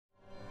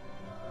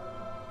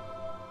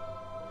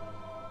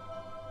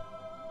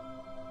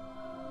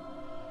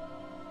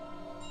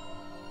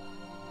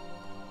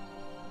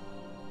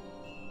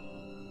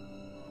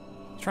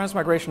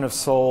Transmigration of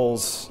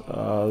Souls,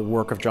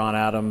 work of John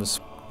Adams,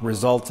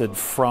 resulted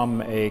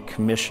from a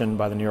commission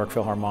by the New York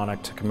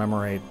Philharmonic to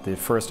commemorate the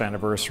first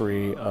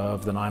anniversary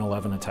of the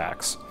 9/11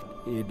 attacks.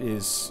 It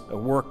is a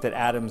work that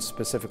Adams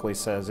specifically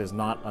says is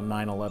not a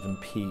 9/11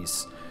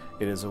 piece.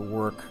 It is a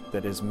work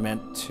that is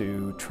meant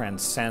to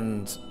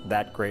transcend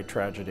that great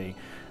tragedy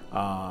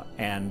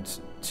and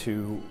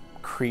to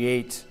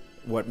create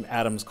what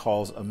Adams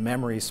calls a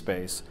memory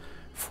space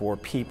for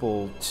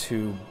people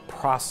to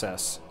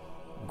process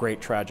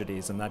great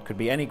tragedies, and that could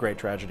be any great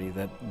tragedy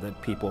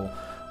that people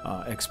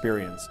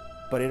experience.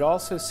 But it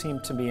also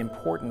seemed to me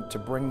important to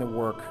bring the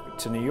work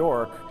to New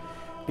York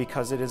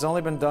because it has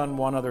only been done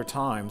one other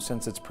time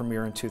since its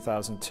premiere in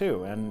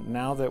 2002. And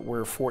now that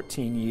we're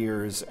 14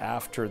 years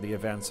after the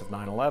events of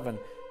 9/11,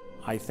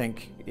 I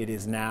think it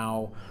is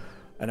now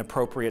an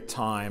appropriate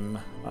time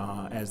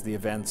as the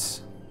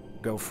events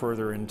go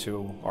further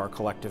into our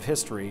collective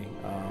history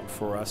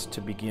for us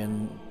to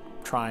begin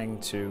trying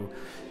to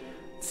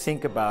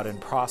think about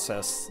and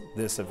process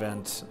this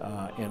event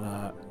in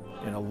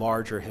a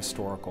larger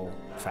historical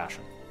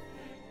fashion.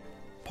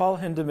 Paul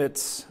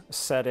Hindemith's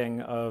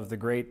setting of the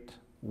great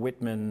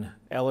Whitman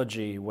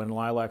elegy, When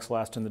Lilacs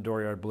Last in the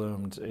Dooryard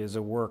Bloomed, is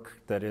a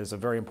work that is a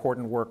very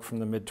important work from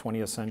the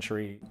mid-20th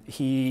century.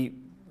 He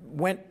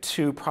went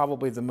to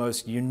probably the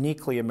most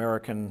uniquely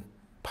American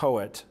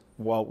poet,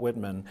 Walt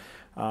Whitman,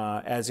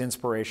 as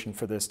inspiration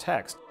for this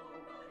text.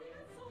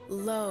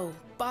 Lo,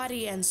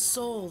 body and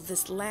soul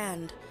this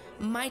land,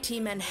 mighty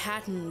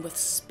Manhattan with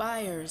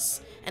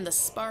spires, and the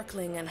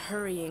sparkling and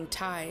hurrying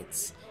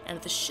tides,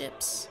 and the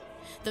ships,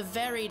 the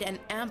varied and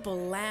ample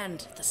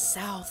land, the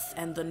south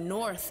and the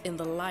north in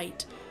the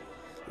light.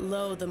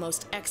 Lo, the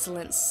most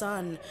excellent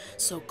sun,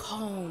 so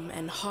calm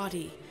and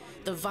haughty,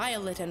 the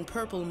violet and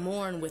purple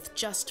morn with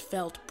just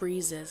felt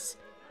breezes.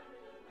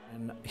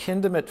 And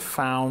Hindemith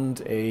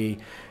found a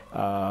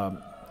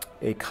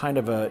kind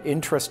of an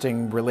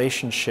interesting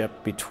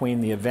relationship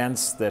between the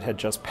events that had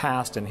just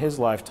passed in his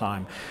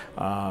lifetime,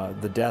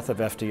 the death of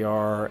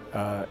FDR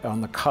on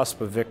the cusp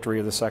of victory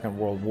of the Second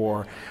World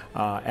War,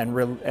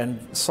 and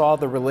saw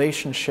the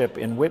relationship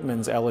in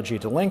Whitman's elegy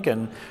to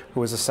Lincoln,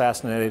 who was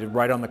assassinated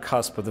right on the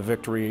cusp of the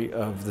victory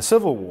of the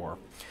Civil War.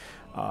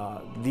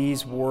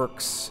 These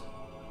works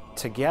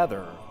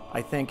together,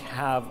 I think,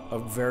 have a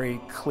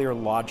very clear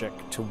logic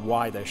to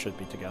why they should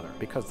be together,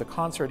 because the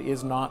concert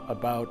is not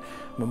about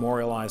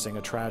memorializing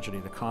a tragedy.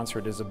 The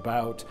concert is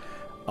about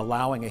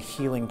allowing a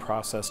healing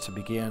process to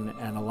begin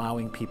and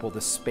allowing people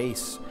the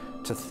space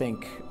to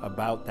think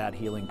about that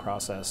healing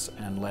process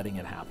and letting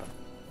it happen.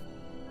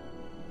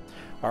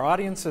 Our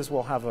audiences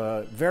will have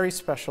a very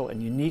special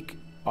and unique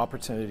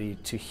opportunity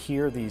to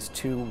hear these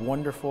two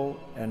wonderful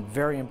and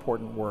very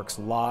important works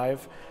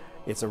live.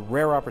 It's a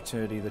rare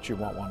opportunity that you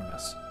won't want to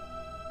miss.